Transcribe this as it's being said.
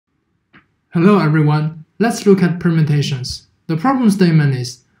Hello everyone, let's look at permutations. The problem statement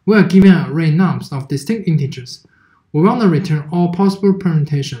is, we are given an array nums of distinct integers. We want to return all possible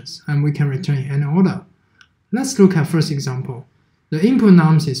permutations, and we can return in any order. Let's look at first example. The input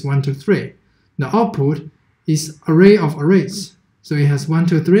nums is 1, 2, 3. The output is array of arrays. So it has 1,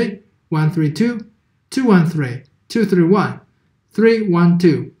 2, 3, 1, 3, 2, 2, 1, 3, 2, 3, 1, 3, 1,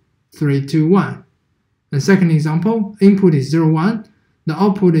 2, 3, 2, 1. The second example, input is 0, 1. The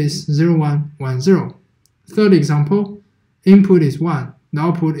output is 0, 1, 1, 0. Third example, input is 1. The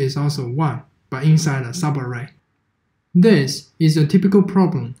output is also 1, but inside a subarray. This is a typical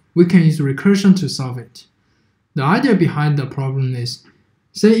problem. We can use recursion to solve it. The idea behind the problem is,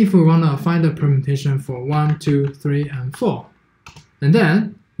 say if we want to find a permutation for 1, 2, 3, and 4. And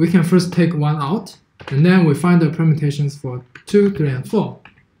then we can first take 1 out, and then we find the permutations for 2, 3, and 4.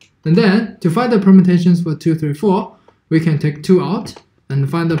 And then to find the permutations for 2, 3, 4, we can take 2 out, and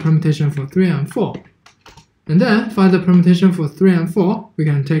find the permutation for 3 and 4. And then find the permutation for 3 and 4, we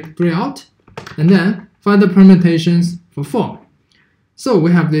can take 3 out, and then find the permutations for 4. So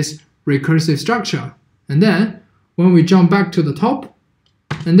we have this recursive structure. And then when we jump back to the top,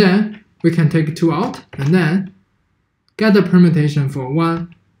 and then we can take 2 out, and then get the permutation for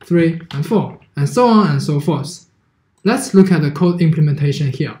 1, 3, and 4, and so on and so forth. Let's look at the code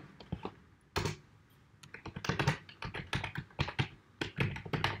implementation here.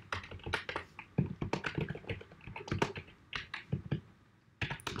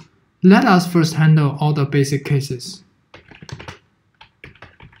 Let us first handle all the basic cases.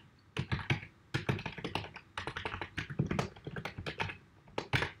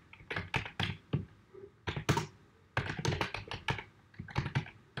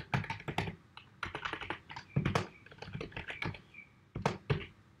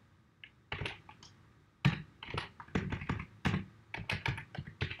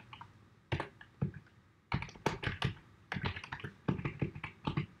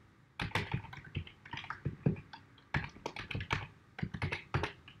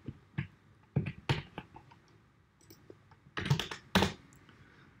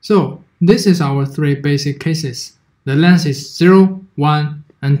 So this is our 3 basic cases. The length is 0, 1,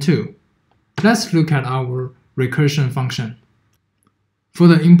 and 2. Let's look at our recursion function. For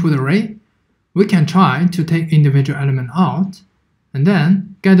the input array, we can try to take individual element out, and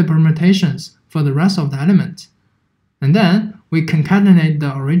then get the permutations for the rest of the element. And then we concatenate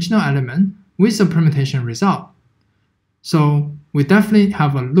the original element with the permutation result. So we definitely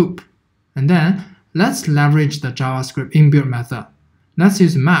have a loop. And then let's leverage the JavaScript inbuilt method. Let's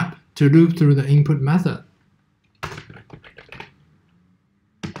use map to loop through the input method.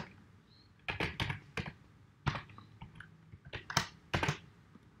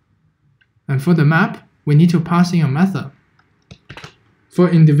 And for the map, we need to pass in a method. For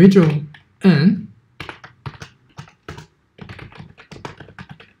individual n,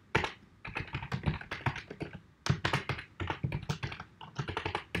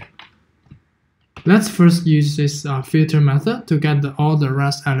 let's first use this filter method to get all the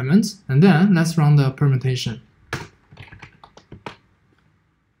rest elements, and then let's run the permutation.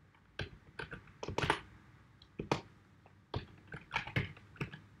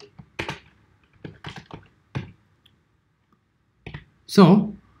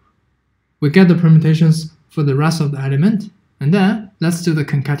 So we get the permutations for the rest of the element, and then let's do the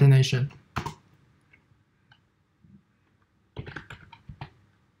concatenation.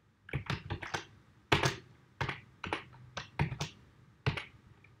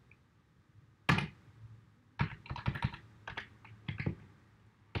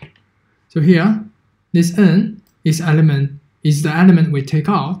 So here, this n is the element we take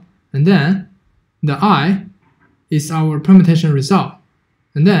out, and then the I is our permutation result.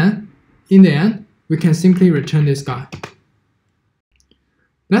 And then, in the end, we can simply return this guy.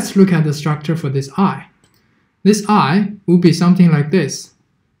 Let's look at the structure for this I. This I will be something like this.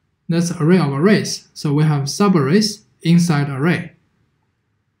 That's array of arrays. So we have subarrays inside array.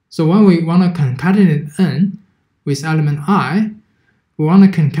 So when we want to concatenate n with element I, we want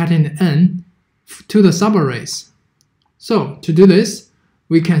to concatenate n to the subarrays. So to do this,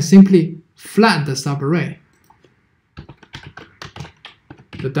 we can simply flat the subarray.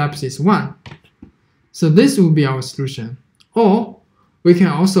 The depth is 1. So this will be our solution. Or we can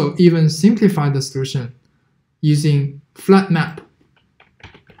also even simplify the solution using flat map.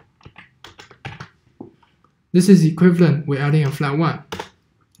 This is equivalent with adding a flat 1.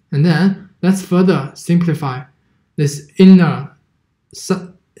 And then let's further simplify this inner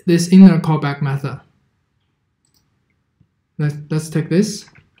callback method. Let's take this,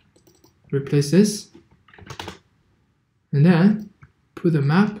 replace this, and then put the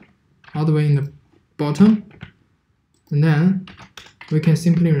map all the way in the bottom, and then we can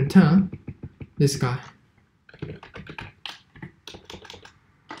simply return this guy.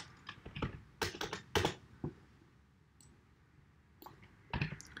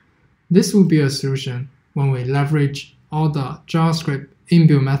 This will be a solution when we leverage all the JavaScript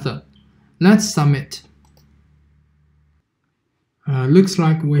inbuilt method. Let's submit. Looks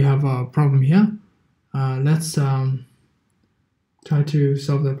like we have a problem here. Let's try to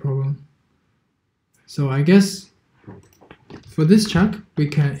solve the problem. So I guess for this check we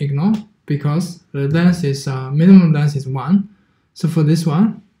can ignore because the length is minimum length is 1. So for this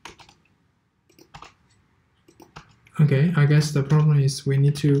one, okay, I guess the problem is we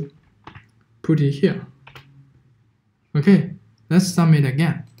need to put it here. Okay, let's submit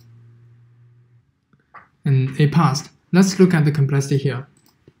again. And it passed. Let's look at the complexity here.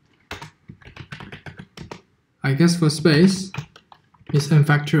 I guess for space, it's n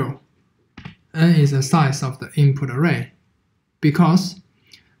factorial. N is the size of the input array. Because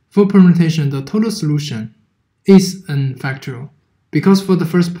for permutation, the total solution is n factorial. Because for the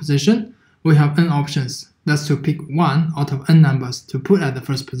first position, we have n options. That's to pick 1 out of n numbers to put at the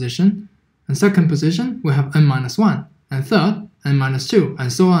first position. And second position, we have n minus 1. And third, n minus 2,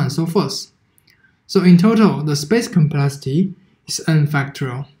 and so on and so forth. So in total, the space complexity is n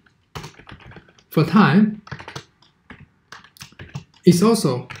factorial. For time, it's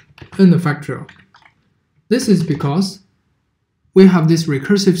also n factorial. This is because we have this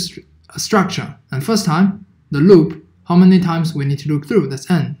recursive structure. And first time, the loop, how many times we need to loop through, that's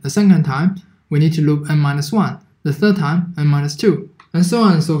n. The second time, we need to loop n minus 1. The third time, n minus 2, and so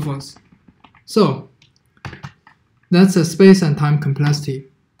on and so forth. So that's a space and time complexity.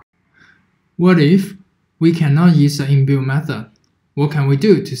 What if we cannot use the inbuilt method? What can we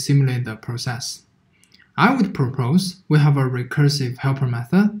do to simulate the process? I would propose we have a recursive helper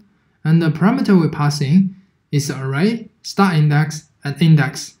method, and the parameter we pass in is the array, start index, and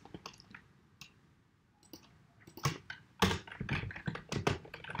index.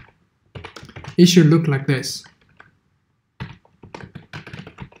 It should look like this.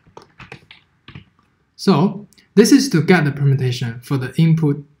 So this is to get the permutation for the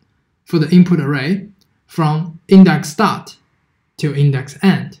input array from index start to index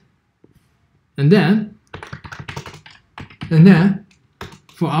end. And then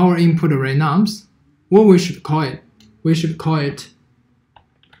for our input array nums, what we should call it? We should call it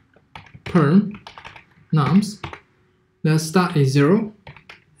perm nums. The start is 0,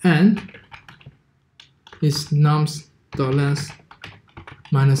 and is nums.length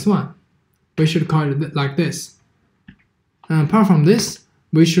minus 1. We should call it like this. And apart from this,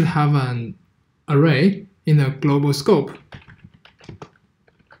 we should have an array in the global scope.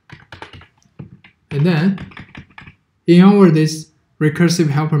 And then, in this recursive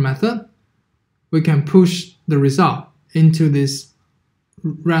helper method, we can push the result into this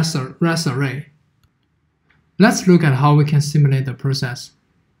res array. Let's look at how we can simulate the process.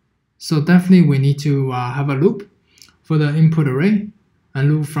 So definitely we need to have a loop for the input array and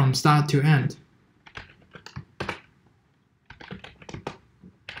loop from start to end.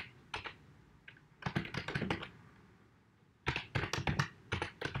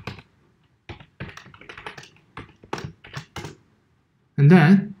 And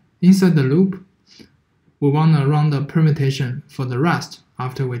then, inside the loop, we want to run the permutation for the rest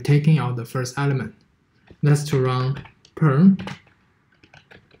after we're taking out the first element. That's to run perm,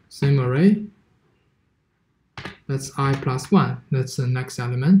 same array, that's I plus 1, that's the next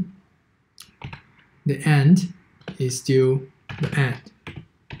element. The end is still the end.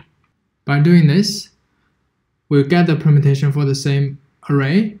 By doing this, we'll get the permutation for the same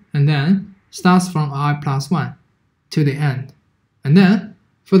array, and then starts from I plus 1 to the end. And then,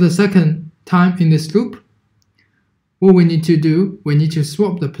 for the second time in this loop, what we need to do, we need to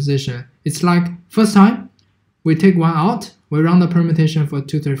swap the position. It's like, first time, we take 1 out, we run the permutation for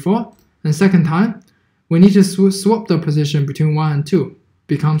 2, 3, 4, and second time, we need to swap the position between 1 and 2.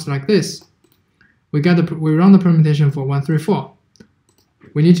 Becomes like this. We run the permutation for 1, 3, 4.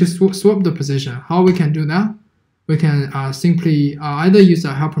 We need to swap the position. How we can do that? We can simply either use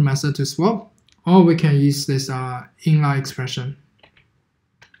a helper method to swap, or we can use this inline expression.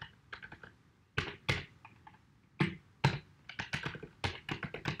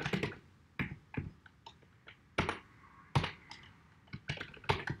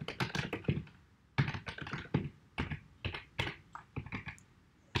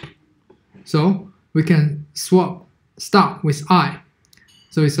 So we can start with I.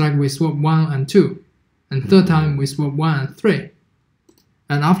 So it's like we swap 1 and 2. And third time we swap 1 and 3.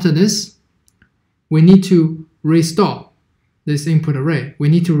 And after this, we need to restore this input array, we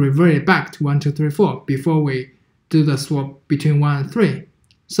need to revert it back to 1, 2, 3, 4 before we do the swap between 1 and 3.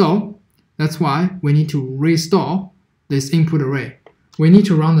 So that's why we need to restore this input array. We need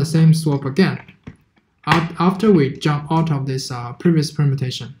to run the same swap again after we jump out of this previous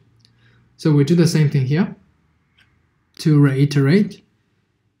permutation. So we do the same thing here to reiterate.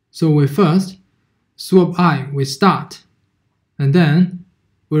 So we first swap I with start, and then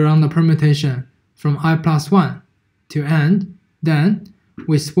we run the permutation from I plus 1 to end, then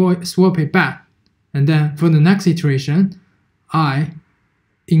we swap it back, and then for the next iteration, I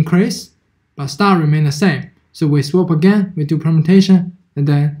increase, but start remain the same. So we swap again, we do permutation, and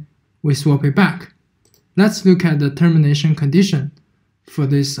then we swap it back. Let's look at the termination condition for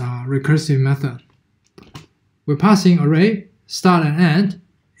this recursive method. We pass in array start and end.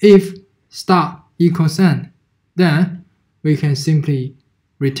 If start equals end, then we can simply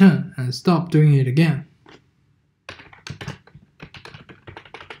return and stop doing it again.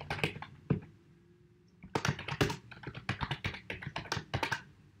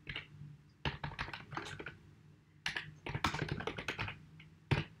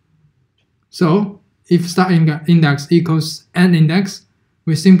 So if start index equals end index,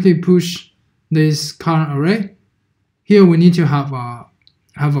 we simply push this current array. Here we need to have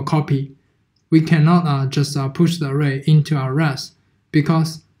a copy. We cannot just push the array into our res,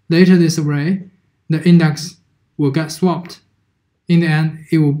 because later this array, the index will get swapped. In the end,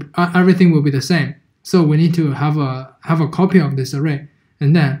 everything will be the same. So we need to have a copy of this array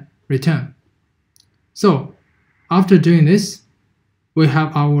and then return. So after doing this, we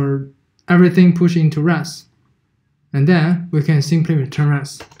have our everything pushed into res, and then we can simply return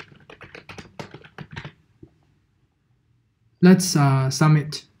res. Let's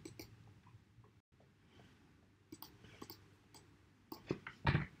submit.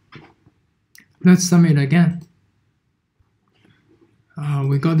 Let's submit again.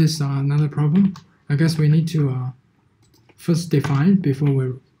 We got this another problem. I guess we need to first define before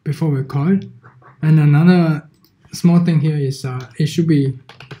we call it. And another small thing here is it should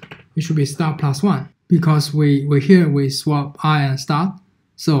be start plus 1, because we swap I and start,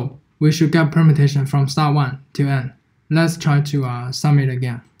 so we should get permutation from start 1 to end. Let's try to submit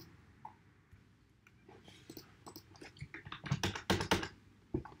again.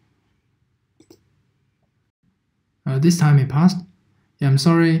 This time it passed. Yeah, I'm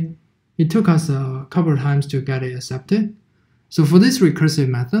sorry, it took us a couple of times to get it accepted. So for this recursive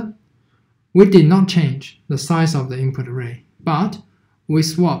method, we did not change the size of the input array, but we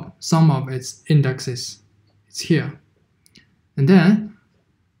swap some of its indexes. It's here. And then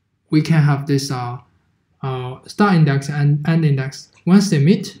we can have this start index and end index. Once they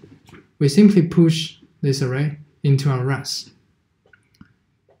meet, we simply push this array into our res.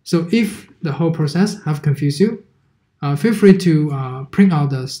 So if the whole process have confused you, feel free to print out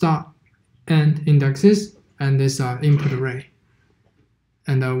the start and indexes and this input array,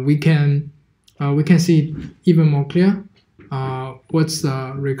 and we can see even more clear what's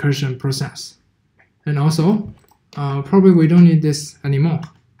the recursion process. And also, probably we don't need this anymore.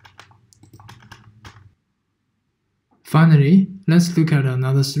 Finally, let's look at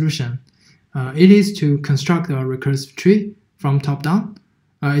another solution. It is to construct a recursive tree from top down.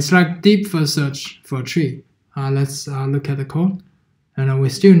 It's like deep first search for a tree. Let's look at the code. And we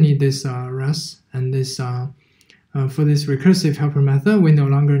still need this res, and this for this recursive helper method, we no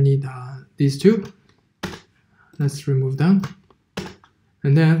longer need these two. Let's remove them.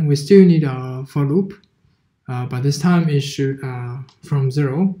 And then we still need a for loop, but this time it should from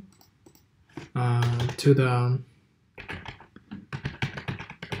 0 to the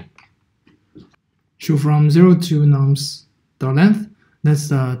from 0 to nums.length. That's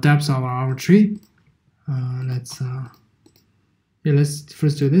the depth of our tree. Let's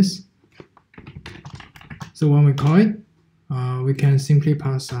first do this. So when we call it, we can simply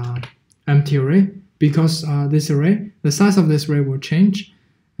pass empty array, because this array, the size of this array will change,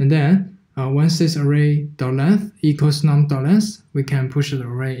 and then once this array.length equals num.length, we can push the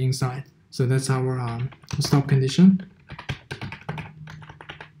array inside. So that's our stop condition.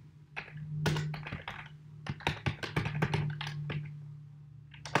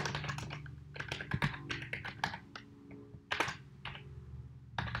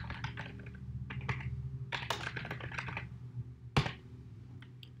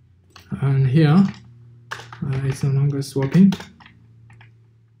 And here, it's no longer swapping.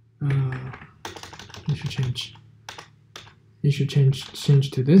 You should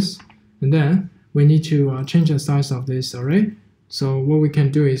change to this, and then we need to change the size of this array. So what we can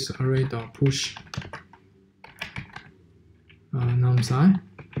do is array.push num size.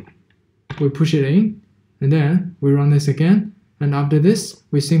 We push it in, and then we run this again. And after this,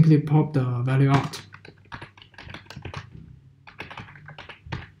 we simply pop the value out.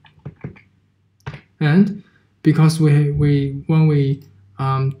 And because when we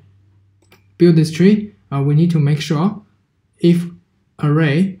build this tree, we need to make sure if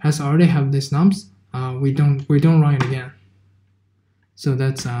array has already have these nums, we don't run it again. So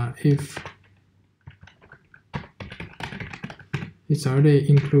that's if it already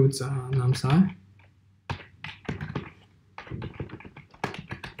includes nums I,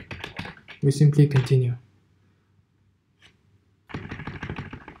 we simply continue.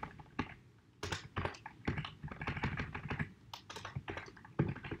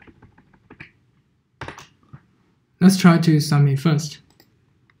 Let's try to submit first.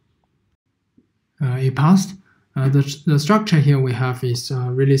 It passed. The structure here we have is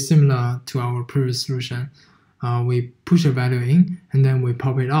really similar to our previous solution. We push a value in and then we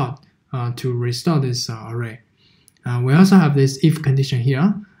pop it out to restore this array. We also have this if condition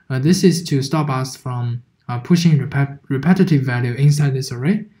here. This is to stop us from pushing repetitive value inside this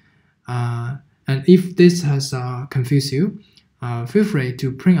array. And if this has confused you, feel free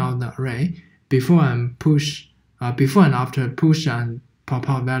to print out the array before and after push and pop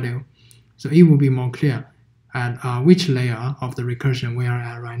out value. So it will be more clear at which layer of the recursion we are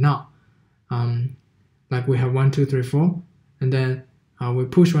at right now. Like we have 1, 2, 3, 4, and then we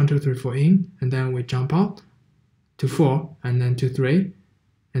push 1, 2, 3, 4 in, and then we jump out to 4, and then to 3,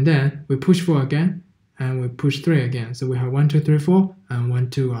 and then we push 4 again, and we push 3 again. So we have 1, 2, 3, 4, and 1,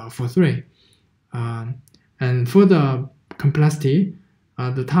 2, 4, 3. And for the complexity,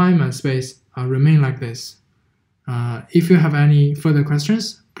 the time and space remain like this. If you have any further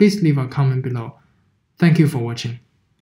questions, please leave a comment below. Thank you for watching.